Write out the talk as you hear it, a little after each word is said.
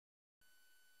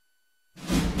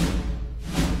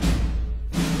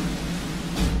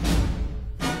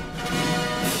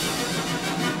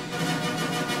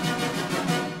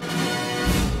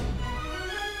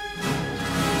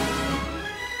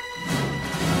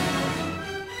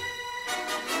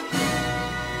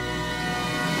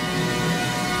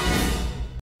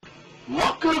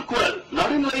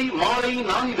மாலை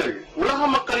நாளிதழ் உலக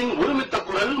மக்களின் ஒருமித்த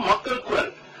குரல் மக்கள்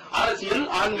குரல். அரசியல்,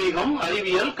 ஆன்மீகம்,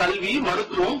 அறிவியல், கல்வி,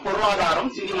 மருத்துவம்,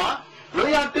 பொருளாதாரம், சினிமா,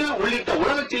 விளையாட்டு உள்ளிட்ட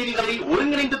உலக செய்திகளை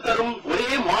ஒருங்கிணைந்து தரும் ஒரே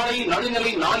மாலை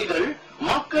நடுநிலை நாளிதழ்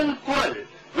மக்கள் குரல்.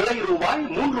 விலை ரூபாய்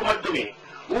 3 மட்டுமே.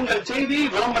 உங்கள் செய்தி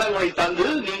விளம்பரங்களை தந்து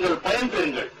நீங்கள்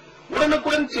பயன்பெறுங்கள்.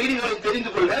 உடனுக்குடன் செய்திகளை தெரிந்து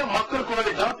கொள்ள மக்கள்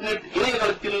குரல் .net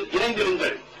இணையதளத்தில்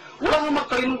இணைந்திருங்கள். உலக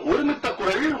மக்களின் ஒருமித்த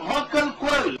குரல் மக்கள்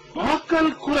குரல். மக்கள்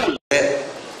குரல்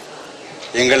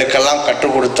எங்களுக்கெல்லாம்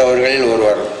கற்றுக் கொடுத்தவர்களில்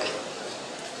ஒருவர்.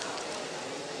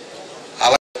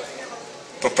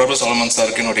 பிரபு சாலமன்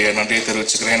சாருக்கு என்னுடைய நன்றியை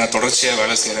தெரிவிச்சுக்கிறேன். நான் தொடர்ச்சியாக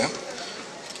வேலை செய்கிறேன்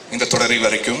இந்த தொடரி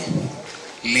வரைக்கும்.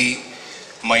 லீ,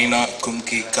 மைனா,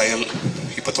 கும்கி, கயல்,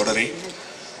 இப்போ தொடரி.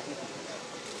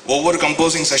 ஒவ்வொரு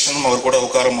கம்போசிங் செஷனும் அவர் கூட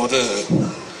உட்காரும் போது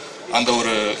அந்த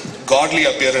ஒரு காட்லி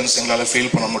அப்பியரன்ஸ் எங்களால்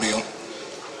ஃபீல் பண்ண முடியும்.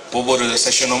 ஒவ்வொரு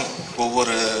செஷனும்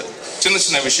ஒவ்வொரு சின்ன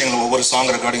சின்ன விஷயங்கள், ஒவ்வொரு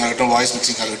சாங் ரெக்கார்டிங் ஆகட்டும், வாய்ஸ்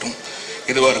மிக்சிங் ஆகட்டும்,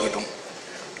 இதுவாக இருக்கட்டும்.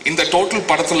 இந்த டோட்டல்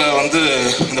படத்தில்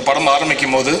இந்த படம்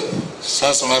ஆரம்பிக்கும் போது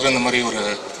சார் சொன்னார், இந்த மாதிரி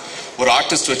ஒரு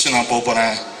ஆர்டிஸ்ட் வச்சு நான்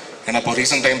போகிறேன். ஏன்னா இப்போ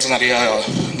ரீசெண்ட் டைம்ஸ் நிறையா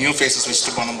நியூ ஃபேஸஸ்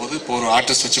வச்சுட்டு பண்ணும்போது இப்போ ஒரு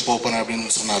ஆர்டிஸ்ட் வச்சு போகிறேன்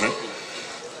அப்படின்னு சொன்னார்.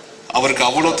 அவருக்கு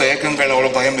அவ்வளோ தயக்கங்கள்,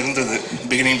 அவ்வளோ பயம் இருந்தது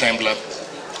பிகினிங் டைமில்.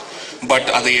 பட்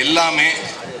அது எல்லாமே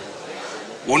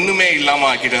ஒன்றுமே இல்லாமல்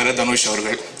ஆக்கிட்டாரு தனுஷ்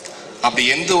அவர்கள். அப்படி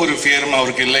எந்த ஒரு ஃபியரும்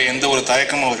அவருக்கு இல்லை, எந்த ஒரு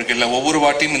தயக்கமும் அவருக்கு இல்லை. ஒவ்வொரு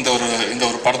வாட்டியும் இந்த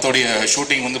ஒரு படத்தோடைய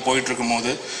ஷூட்டிங் போயிட்டு இருக்கும்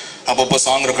போது அப்பப்போ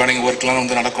சாங் ரெக்கார்டிங்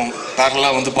ஒர்க்லாம் நடக்கும்.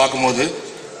 பேரலாக பார்க்கும்போது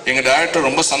எங்கள் டைரக்டர்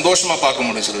ரொம்ப சந்தோஷமாக பார்க்க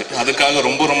முடிஞ்சது. அதுக்காக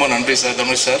ரொம்ப ரொம்ப நன்றி சார்,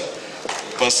 தனுஷ் சார்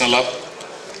பர்சனலாக.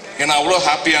 ஏன்னா அவ்வளோ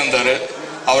ஹாப்பியாக இருந்தார்.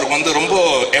 அவருக்கு ரொம்ப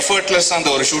எஃபர்ட்லெஸ்ஸாக அந்த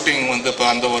ஒரு ஷூட்டிங் இப்போ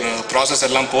அந்த ஒரு ப்ராசஸ்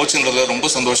எல்லாம் போச்சுன்றது ரொம்ப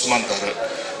சந்தோஷமாக இருந்தார்.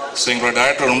 ஸோ எங்களோட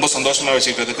டைரக்டர் ரொம்ப சந்தோஷமாக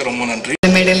வச்சுக்கிறதுக்கு ரொம்ப நன்றி.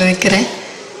 மேடையில் வைக்கிறேன்.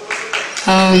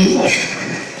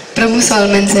 பிரபு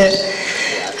சால்மன் சார்.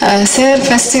 சார்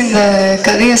ஃபஸ்ட் இந்த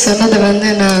கதையை சொன்னது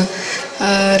நான்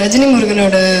ரஜினி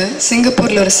முருகனோட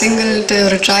சிங்கப்பூரில் ஒரு சிங்கிள்ட்டு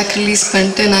ஒரு ட்ராக் ரிலீஸ்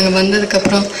பண்ணிட்டு நாங்கள்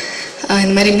வந்ததுக்கப்புறம்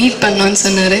இந்த மாதிரி மீட் பண்ணோன்னு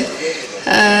சொன்னார்.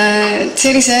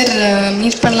 சரி சார்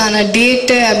மீட் பண்ணலாம், நான்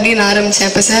டேட்டு அப்படின்னு ஆரம்பித்தேன்.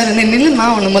 அப்போ சார் நில்லுமா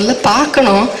உன்னை முதல்ல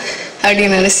பார்க்கணும்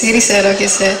அப்படின்னாரு. சரி சார், ஓகே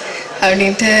சார்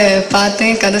அப்படின்ட்டு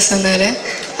பார்த்தேன். கதை சொன்னார்.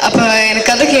 அப்போ எனக்கு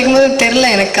கதை கேட்கும்போது தெரில,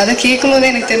 எனக்கு கதை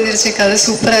கேட்கும்போதே எனக்கு தெரிஞ்சிருச்சு கதை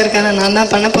சூப்பராக இருக்கு. ஆனால் நான்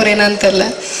தான் பண்ண போகிறேன்னான்னு தெரில.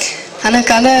 ஆனால்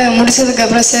கதை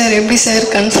முடிச்சதுக்கப்புறம் சார் எப்படி சார்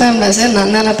கன்ஃபார்ம் தான் சார்,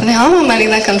 நான் தான் பண்ணேன். ஆமாம் மாதிரி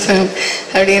தான் கன்ஃபார்ம்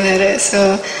அப்படின்னாரு. ஸோ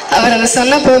அவர் அதை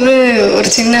சொன்ன போது ஒரு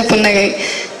சின்ன புன்னகை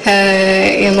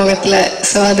என் முகத்தில்.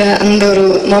 ஸோ அது அந்த ஒரு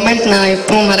மொமெண்ட் நான்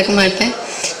எப்பவும் மறக்க மாட்டேன்.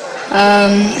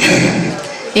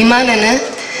 இமான்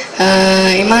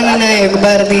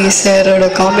யுகபாரதி சாரோட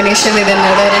காம்பினேஷன் இது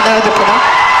என்னோட 2வது படம்.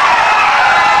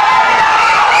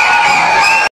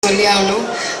 சொல்லியாகணும்,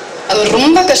 அவர்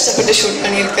ரொம்ப கஷ்டப்பட்டு ஷூட்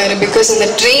பண்ணியிருக்காரு. பிகாஸ் இந்த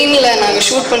ட்ரெயினில் நாங்கள்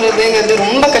ஷூட் பண்ணுறதுங்கிறது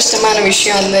ரொம்ப கஷ்டமான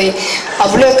விஷயம். அதில்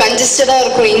அவ்வளோ கன்ஜஸ்டடாக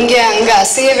இருக்கும், இங்கே அங்கே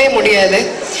அசையவே முடியாது.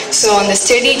 ஸோ அந்த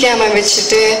ஸ்டெடி கேமை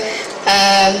வச்சுட்டு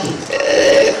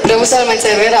பிரபு சால்மன்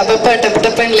சார் வேறு அப்பப்போ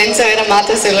டப்புன்னு லென்ஸை வேறு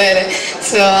மாற்ற சொல்லுவார்.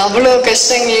 ஸோ அவ்வளோ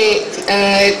கஷ்டங்கள்,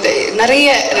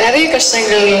 நிறைய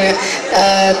கஷ்டங்கள்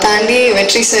தாண்டி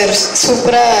வெற்றி சார்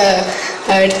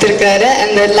சூப்பராக எடுத்திருக்காரு.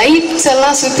 அந்த லைட்ஸ்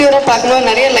எல்லாம் சுற்றி வர பார்க்கும்போது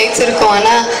நிறைய லைட்ஸ் இருக்கும்,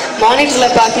 ஆனால்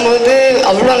மானிட்டரில் பார்க்கும்போது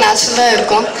அவ்வளோ நேச்சுரலாக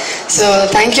இருக்கும். ஸோ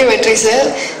தேங்க்யூ வெற்றி சார்.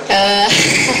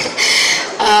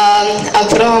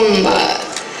 அப்புறம்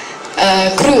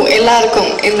க்ரூ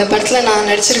எல்லாருக்கும் இந்த படத்தில் நான்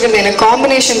நடிச்சிருக்கிறது, எனக்கு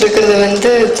காம்பினேஷன்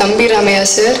இருக்கிறது தம்பி Ramaiah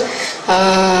sir,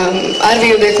 RV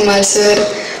Udhayakumar sir,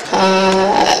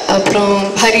 அப்புறம்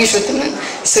ஹரிஷ் உத்தமன்.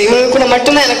 ஸோ இவங்க கூட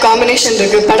மட்டும்தான் எனக்கு காம்பினேஷன்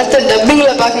இருக்குது. படத்தை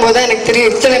டப்பிங்கில் பார்க்கும்போது தான் எனக்கு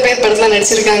தெரியும் இத்தனை பேர் படத்தில்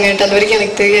நடிச்சிருக்காங்கன்ட்டு. அது வரைக்கும்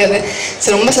எனக்கு தெரியாது. ஸோ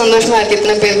ரொம்ப சந்தோஷமாக இருக்குது,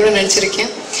 இத்தனை பேர் கூட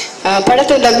நடிச்சிருக்கேன்.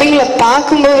 படத்தை டப்பிங்கில்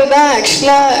பார்க்கும்போது தான்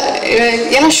ஆக்சுவலாக,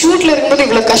 ஏன்னா ஷூட்டில் இருக்கும்போது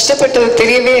இவ்வளோ கஷ்டப்பட்டது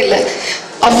தெரியவே இல்லை.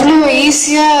 அவ்வளோ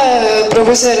ஈஸியாக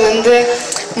பிரபு சார்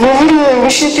ஒவ்வொரு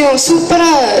விஷயத்தையும்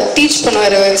சூப்பராக டீச்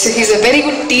பண்ணுவார். He's a very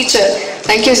good teacher.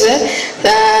 Thank you sir.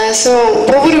 So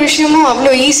ஒவ்வொரு விஷயமும்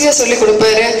அவ்வளோ ஈஸியாக சொல்லி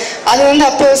கொடுப்பாரு. அது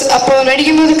அப்போ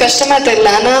நடிக்கும்போது கஷ்டமாக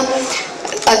தெரியல, ஆனால்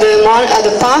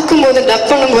அதை பார்க்கும்போது டப்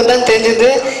பண்ணும்போது தான் தெரிஞ்சது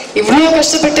இவ்வளோ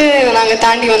கஷ்டப்பட்டு நாங்கள்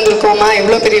தாண்டி வந்திருக்கோமா,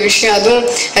 எவ்வளோ பெரிய விஷயம். அதுவும்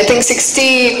ஐ திங்க் 60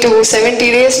 to 70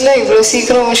 டேஸில் இவ்வளோ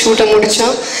சீக்கிரம் ஷூட்டை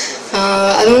முடித்தோம்.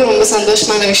 அதுவும் ரொம்ப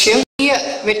சந்தோஷமான விஷயம்.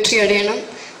 வெற்றி அடையணும்,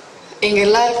 எங்கள்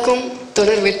எல்லாருக்கும்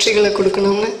தொடர் வெற்றிகளை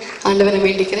கொடுக்கணும்னு ஆண்டவனை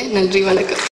வேண்டிக்கிறேன். நன்றி,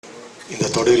 வணக்கம். இந்த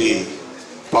தொடரி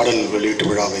பாடல் வெளியீட்டு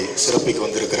விழாவை சிறப்பிக்க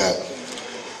வந்திருக்கிற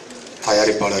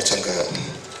தயாரிப்பாளர் சங்க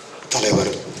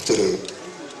தலைவர் திரு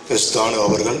தானு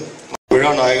அவர்கள்,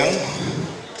 விழா நாயகன்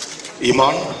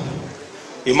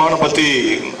இமானை பற்றி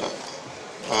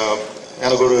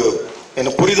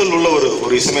எனக்கு புரிதல் உள்ள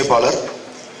ஒரு இசையமைப்பாளர்.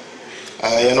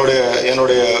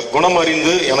 என்னுடைய குணம்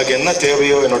அறிந்து எனக்கு என்ன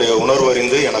தேவையோ என்னுடைய உணர்வு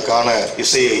அறிந்து எனக்கான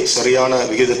இசையை சரியான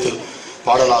விகிதத்தில்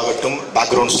பாடலாகட்டும்,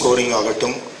 பேக்ரவுண்ட் ஸ்கோரிங்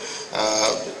ஆகட்டும்,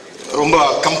 ரொம்ப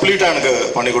கம்ப்ளீட்டாக எனக்கு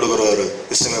பண்ணி கொடுக்குற ஒரு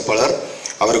இசையமைப்பாளர்.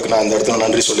 அவருக்கு நான் இந்த இடத்துல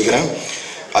நன்றி சொல்லிக்கிறேன்.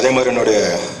 அதே மாதிரி என்னுடைய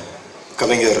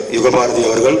கவிஞர் யுகபாரதி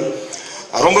அவர்கள்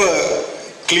ரொம்ப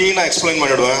கிளீனாக எக்ஸ்பிளைன்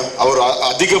பண்ணிடுவேன். அவர்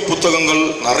அதிக புத்தகங்கள்,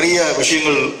 நிறைய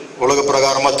விஷயங்கள் உலக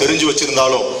பிரகாரமாக தெரிஞ்சு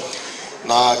வச்சிருந்தாலும்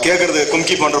நான் கேட்குறது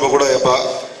கும்கி பண்ணுறப்ப கூட, எப்பா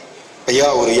ஐயா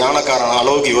ஒரு யானைக்காரன்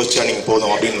அளவுக்கு யோசிச்சா நீங்கள்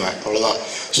போதும் அப்படின்வேன், அவ்வளோதான்.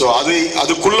 ஸோ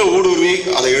அதுக்குள்ளே ஊடுருவி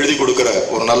அதை எழுதி கொடுக்குற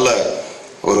ஒரு நல்ல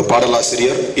ஒரு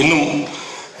பாடலாசிரியர். இன்னும்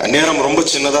நேரம் ரொம்ப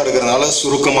சின்னதாக இருக்கிறதுனால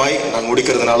சுருக்கமாய் நான்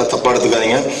முடிக்கிறதுனால தப்பாக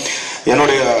எடுத்துக்காதீங்க.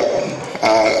 என்னுடைய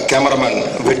கேமராமேன்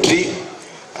வெற்றி,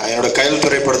 என்னோட கையல்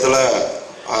திரைப்படத்தில்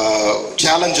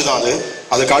சேலஞ்சு தான்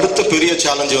அதுக்கு அடுத்த பெரிய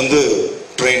சேலஞ்சு வந்து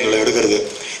ட்ரெயினில் எடுக்கிறது.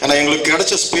 ஏன்னா எங்களுக்கு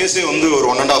கிடைச்ச ஸ்பேஸே வந்து ஒரு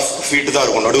 1.5 feet தான்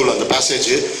இருக்கும் நடுவில் அந்த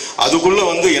பேசேஜ். அதுக்குள்ளே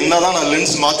வந்து என்னதான் நான்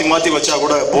லென்ஸ் மாற்றி வச்சா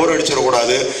கூட போர்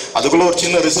அடிச்சிடக்கூடாது. அதுக்குள்ளே ஒரு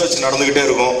சின்ன ரிசர்ச் நடந்துக்கிட்டே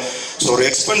இருக்கும். ஸோ ஒரு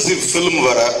எக்ஸ்பென்சிவ் ஃபிலிம்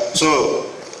வேறு. ஸோ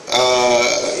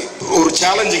ஒரு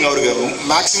சேலஞ்சிங். அவருக்கு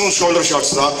மேக்ஸிமம் ஷோல்டர்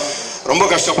ஷாட்ஸ் தான். ரொம்ப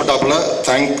கஷ்டப்பட்டாப்புல.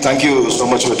 தேங்க்யூ ஸோ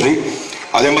மச் வெற்றி.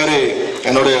 அதே மாதிரி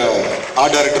என்னுடைய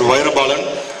ஆர்ட் டைரக்டர் வைரபாலன்,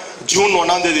 ஜூன்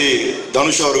 1ஆம் தேதி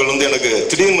தனுஷ் அவர்கள் வந்து எனக்கு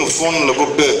திடீர்னு ஃபோனில்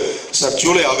கூப்பிட்டு, சார்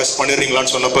ஜூலை ஆகஸ்ட்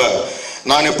பண்ணிடுறீங்களான்னு சொன்னப்போ,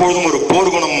 நான் எப்பொழுதும் ஒரு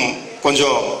போர்க்குணம்,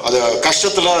 கொஞ்சம் அது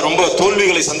கஷ்டத்தில் ரொம்ப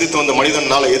தோல்விகளை சந்தித்து வந்த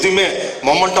மனிதனால எதுவுமே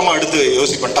மொமெண்டமாக எடுத்து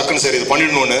யோசிப்பேன். டக்குன்னு சரி இது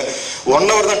பண்ணிடணும்னு 1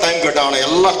 hour தான் டைம் கேட்டேன். ஆனால்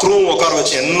எல்லா க்ரூவும் உட்கார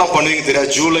வச்சு என்ன பண்ணுவீங்க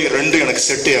தெரியாது. ஜூலை 2 எனக்கு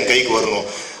செட்டு என் கைக்கு வரணும்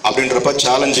அப்படின்றப்ப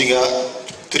சேலஞ்சிங்காக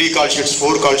 3 கால் ஷீட்ஸ்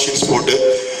 4 கால் ஷீட்ஸ் போட்டு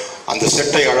அந்த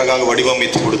செட்டை அழகாக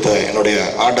வடிவமைத்து கொடுத்த என்னுடைய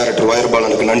ஆர்ட் டைரக்டர்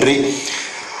வைரபாலனுக்கு நன்றி.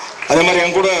 அதே மாதிரி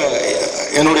என் கூட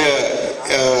என்னுடைய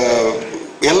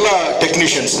எல்லா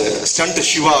டெக்னீஷியன்ஸ், ஸ்டண்ட்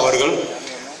சிவா அவர்கள்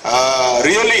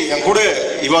ரியலி என் கூட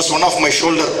he was one of my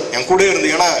shoulder, என் கூட இருந்து.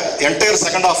 ஏன்னா என்டையர்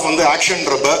செகண்ட் ஹாஃப் வந்து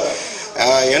ஆக்ஷன்றப்ப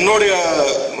என்னுடைய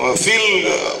ஃபீல்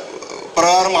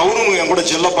பிரகாரம் அவரும் என் கூட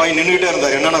ஜெல்லப்பாய் நின்றுகிட்டே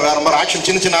இருந்தார். என்னென்ன வேற மாதிரி ஆக்ஷன்,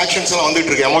 சின்ன ஆக்ஷன்ஸ் எல்லாம் வந்துட்டு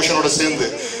இருக்கு எமோஷனோட சேர்ந்து.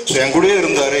 ஸோ என் கூடயே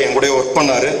இருந்தார், என் கூட ஒர்க்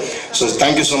பண்ணார். So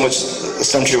thank you so much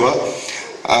stunt Siva.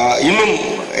 இன்னும்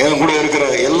என் கூட இருக்கிற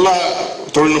எல்லா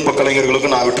தொழில்நுட்ப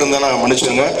கலைஞர்களுக்கும் நான் விட்டுருந்தேன்னா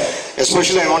மன்னிச்சுங்க.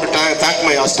 Especially I want to thank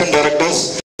my assistant directors.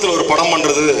 ஒரு படம்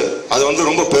பண்றது அது வந்து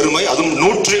ரொம்ப பெருமை. அதுவும்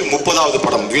 130வது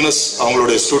படம் வீனஸ்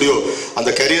அவங்களுடைய ஸ்டுடியோ. அந்த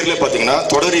கரியர்ல பாத்தீங்கன்னா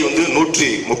தொடரி வந்து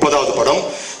 130வது படம்,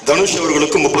 தனுஷ்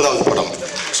அவர்களுக்கு 30வது படம்.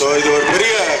 ஸோ இது ஒரு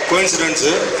பெரிய கோயின்சிடென்ஸ்.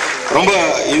 ரொம்ப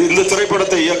இந்த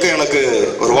திரைப்படத்தை இயக்க எனக்கு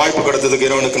ஒரு வாய்ப்பு கிடைத்ததுக்கு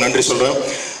இறைவனுக்கு நன்றி சொல்றேன்.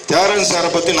 தியாகராஜன்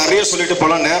சாரை பத்தி நிறைய சொல்லிட்டு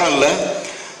போலாம், நேரம் இல்லை.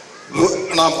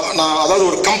 நான் அதாவது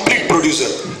ஒரு கம்ப்ளீட்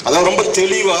ப்ரொடியூசர், அதாவது ரொம்ப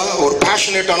தெளிவா ஒரு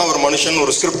பேஷனேட்டான ஒரு மனுஷன்.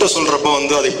 ஒரு ஸ்கிரிப்டை சொல்றப்ப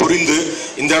வந்து அதை புரிந்து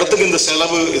இந்த இடத்துக்கு இந்த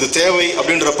செலவு இது தேவை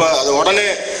அப்படின்றப்ப அது உடனே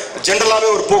ஜென்ரலாகவே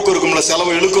ஒரு போக்கு இருக்கும்ல,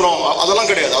 செலவு இழுக்கிறோம் அதெல்லாம்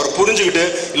கிடையாது. அவர் புரிஞ்சுக்கிட்டு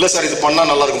இல்லை சார் இது பண்ணா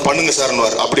நல்லா இருக்கும் பண்ணுங்க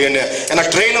சார்னுவார் அப்படின்னு. ஏன்னா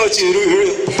ட்ரெயினை வச்சு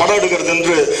படம்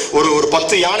எடுக்கிறதுன்று ஒரு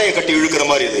 10 யானையை கட்டி இழுக்கிற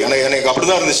மாதிரி இது. எனக்கு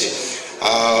அப்படிதான் இருந்துச்சு.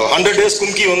 100 days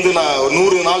கும்கி வந்து நான்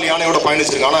 100 நாள் யானையோட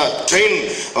பயணிச்சிருக்கேன். ஆனால் ட்ரெயின்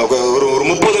ஒரு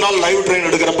 30 நாள் லைவ் ட்ரெயின்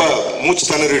எடுக்கிறப்ப மூச்சு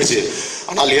திணறிடுச்சு.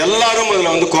 ஆனால் எல்லாரும்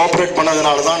அதில் வந்து கோஆப்ரேட்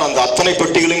பண்ணதுனால தான் அந்த அத்தனை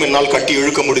பெட்டிகளையும் என்னால் கட்டி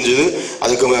இழுக்க முடிஞ்சது.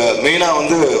 அதுக்கு மெயினாக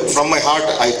வந்து from my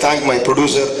heart I thank my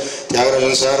producer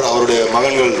Thiagarajan sir, அவருடைய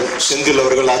மகன்கள் செந்தில்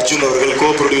அவர்கள், அர்ஜுன் அவர்கள், கோ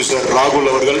ப்ரொடியூசர்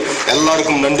ராகுல் அவர்கள்,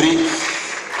 எல்லாருக்கும் நன்றி.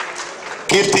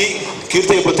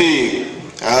 கீர்த்தியை பற்றி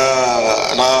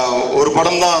நான் ஒரு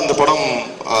படம் தான், அந்த படம்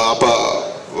அப்போ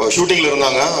ஷூட்டிங்கில்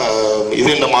இருந்தாங்க, இது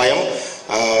என்ன மாயம்.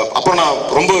 அப்புறம் நான்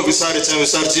ரொம்ப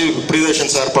விசாரிச்சு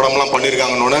பிரியதர்ஷன் சார் படம்லாம்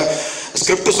பண்ணியிருக்காங்கன்னு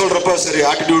ஸ்கிரிப்ட் சொல்கிறப்ப சரி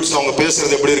ஆட்டிடியூட்ஸ் அவங்க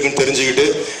பேசுறது எப்படி இருக்குன்னு தெரிஞ்சுக்கிட்டு.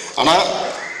 ஆனால்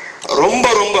ரொம்ப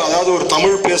அதாவது ஒரு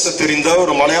தமிழ் பேச தெரிந்த,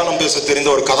 ஒரு மலையாளம் பேச தெரிந்த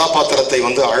ஒரு கதாபாத்திரத்தை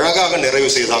வந்து அழகாக நிறைவு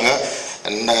செய்தாங்க.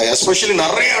 எஸ்பெஷலி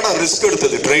நிறைய இடம் ரிஸ்க்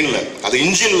எடுத்தது ட்ரெயினில். அது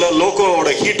இன்ஜினில் லோகோவோட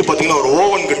ஹீட் பார்த்தீங்கன்னா ஒரு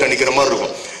ஓவன் கிட்ட நிற்கிற மாதிரி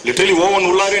இருக்கும், லிட்டரலி ஓவன்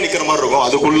உள்ளாரே நிற்கிற மாதிரி இருக்கும்.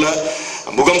 அதுக்குள்ள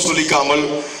முகம் சொல்லிக்காமல்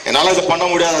என்னால் அதை பண்ண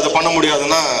முடியாது அதை பண்ண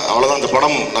முடியாதுன்னா அவ்வளோதான், அந்த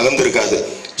படம் நகர்ந்திருக்காது.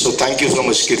 ஸோ தேங்க்யூ ஸோ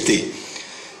மச் கீர்த்தி.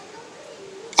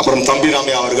 அப்புறம் தம்பி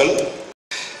ராமையா அவர்கள்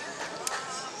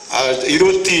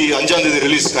 25ஆம் தேதி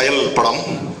ரிலீஸ் கயல் படம்.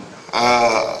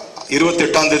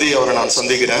 28ஆம் தேதி அவரை நான்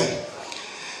சந்திக்கிறேன்.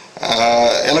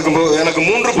 எனக்கு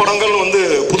 3 படங்கள் வந்து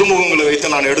புதுமுகங்களை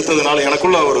வைத்து நான் எடுத்ததுனால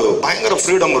எனக்குள்ள ஒரு பயங்கர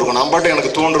ஃப்ரீடம் இருக்கும். நான் பாட்டு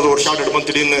எனக்கு தோன்றது ஒரு ஷாட் எடுப்பேன்,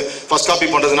 திடீர்னு ஃபர்ஸ்ட் காப்பி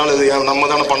பண்ணுறதுனால இது நம்ம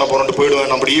தானே பண்ண போறோம்னு போயிடுவேன்.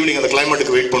 நம்ம ஈவினிங் அந்த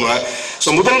கிளைமேட்டுக்கு வெயிட் பண்ணுவேன்.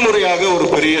 ஸோ முதல் முறையாக ஒரு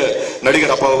பெரிய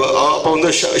நடிகர் அப்போ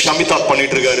வந்து ஷமிதா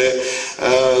பண்ணிட்டு இருக்காரு.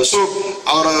 ஸோ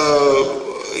அவரை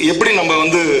எப்படி நம்ம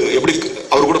வந்து எப்படி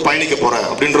அவர் கூட பயணிக்க போறேன்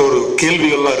அப்படின்ற ஒரு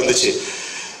கேள்விகள்லாம் இருந்துச்சு.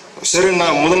 சரி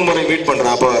நான் முதல் முறை மீட்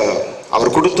பண்றேன். அப்போ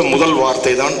அவர் கொடுத்த முதல்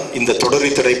வார்த்தை தான் இந்த தொடரி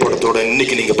திரைப்படத்தோட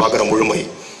இன்னைக்கு நீங்க பார்க்குற முழுமை.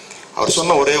 அவர்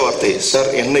சொன்ன ஒரே வார்த்தை, சார்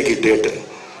என்னைக்கு டேட்டு,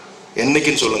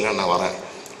 என்னைக்குன்னு சொல்லுங்க நான் வரேன்.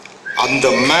 அந்த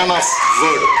மேன் ஆஃப்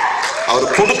வேர்டு, அவர்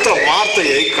கொடுத்த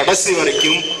வார்த்தையை கடைசி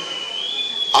வரைக்கும்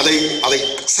அதை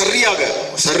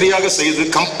சரியாக செய்து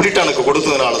கம்ப்ளீட்டா எனக்கு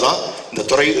கொடுத்ததுனால தான்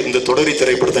இந்த தொடரி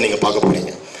திரைப்படத்தை நீங்க பார்க்க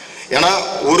போறீங்க. ஏன்னா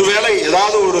ஒருவேளை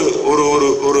ஏதாவது ஒரு ஒரு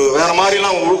ஒரு வேற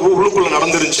மாதிரிலாம் உள்ளுக்குள்ள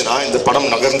நடந்துருந்துச்சுன்னா இந்த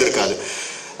படம் நகர்ந்திருக்காது.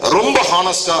 ரொம்ப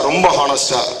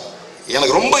ஹானஸ்டா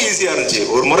எனக்கு ரொம்ப ஈஸியா இருந்துச்சு.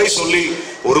 ஒரு முறை சொல்லி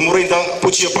ஒரு முறை தான்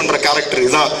பூச்சிய பண்ற கேரக்டர்,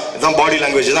 இதான் பாடி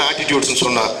லாங்குவேஜ், இதான் ஆட்டிடியூட்ஸ்ன்னு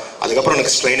சொன்னா அதுக்கப்புறம்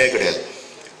எனக்கு ஸ்ட்ரெயினே கிடையாது.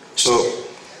 ஸோ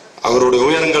அவருடைய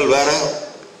உயரங்கள் வேற,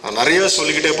 நிறைய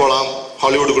சொல்லிக்கிட்டே போகலாம்.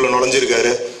 ஹாலிவுட்டுக்குள்ள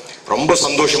நுழைஞ்சிருக்காரு, ரொம்ப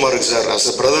சந்தோஷமா இருக்கு சார். அஸ்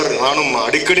எ பிரதர் நானும்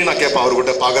அடிக்கடி நான் கேட்பேன்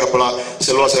அவர்கிட்ட பார்க்குறப்பெல்லாம்,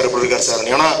 செல்வா சார் எப்படி இருக்கார் சார்.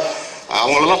 ஏன்னா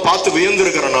அவங்களெல்லாம் பார்த்து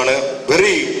வியந்திருக்கிறேன் நான்.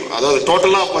 அதாவது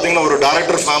டோட்டலாக பார்த்தீங்கன்னா ஒரு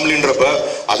டைரக்டர் ஃபேமிலின்றப்ப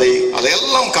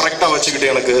அதையெல்லாம் கரெக்டாக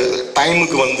வச்சுக்கிட்டு எனக்கு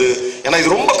டைமுக்கு வந்து, ஏன்னா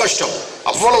இது ரொம்ப கஷ்டம்,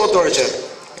 அவ்வளோ ஒத்துழைச்சார்.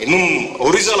 இன்னும்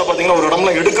ஒரிசால பார்த்தீங்கன்னா ஒரு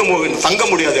இடம்லாம் தங்க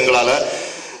முடியாது எங்களால்.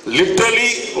 லிட்ரலி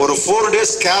ஒரு 4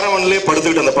 days கேரவன்லேயே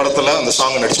படுத்துக்கிட்டு அந்த படத்தில் அந்த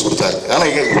சாங் நடிச்சு கொடுத்தாரு. ஏன்னா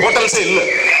இங்கே ஹோட்டல்ஸே இல்லை.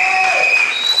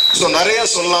 ஸோ நிறைய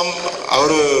சொல்லலாம்.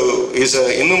 அவரு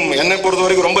இன்னும் என்னை பொறுத்த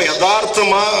வரைக்கும் ரொம்ப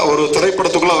யதார்த்தமா ஒரு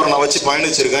திரைப்படத்துக்குள்ள அவரை நான் வச்சு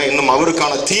பயணிச்சிருக்கேன். இன்னும்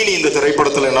அவருக்கான தீனி இந்த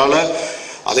திரைப்படத்தில் என்னால்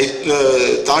அதை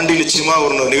தாண்டி நிச்சயமா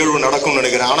ஒரு நிகழ்வு நடக்கும்னு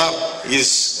நினைக்கிறேன். ஆனால்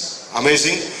இஸ்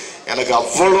அமேசிங். எனக்கு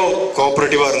அவ்வளோ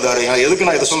கோஆப்ரேட்டிவா இருந்தார். எதுக்கு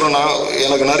நான் இதை சொல்றேன்னா,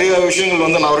 எனக்கு நிறைய விஷயங்கள்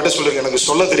வந்து நான் அவர்கிட்ட சொல்லியிருக்கேன், எனக்கு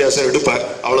சொல்ல தெரியாது சார், எடுப்பேன்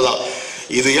அவ்வளோதான்.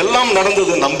 இது எல்லாம்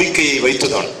நடந்தது நம்பிக்கையை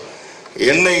வைத்துதான்.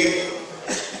 என்னை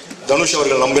தனுஷ்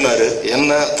அவர்கள் நம்பினாரு,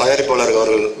 என்ன தயாரிப்பாளர்கள்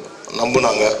அவர்கள்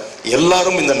நம்பினாங்க.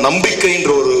 எல்லாரும் இந்த நம்பிக்கைன்ற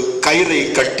ஒரு கயிறை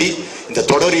கட்டி இந்த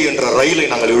தொடரி என்ற ரயிலை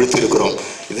நாங்கள் இழுத்து இருக்கிறோம்.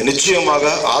 இது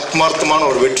நிச்சயமாக ஆத்மார்த்தமான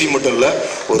ஒரு வெற்றி மட்டும் இல்லை,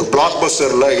 ஒரு பிளாக்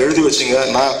பஸ்டர்ல எழுதி வச்சுங்க.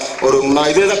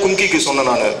 நான் இதே தான் கும்கிக்கு சொன்னேன்,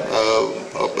 நான்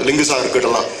லிங்குசா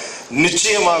இருக்கட்டலாம்.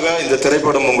 நிச்சயமாக இந்த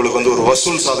திரைப்படம் உங்களுக்கு வந்து ஒரு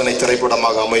வசூல் சாதனை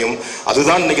திரைப்படமாக அமையும்.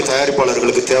 அதுதான் இன்னைக்கு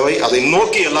தயாரிப்பாளர்களுக்கு தேவை. அதை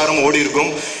நோக்கி எல்லாரும் ஓடி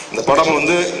இருக்கும். இந்த படம்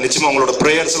வந்து நிச்சயமா உங்களோட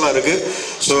பிரேயர்ஸ் எல்லாம் இருக்கு.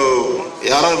 ஸோ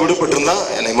யாராவது விடுபட்டிருந்தா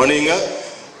என்னை மன்னியுங்க.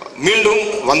 மீண்டும்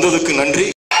வந்ததுக்கு நன்றி.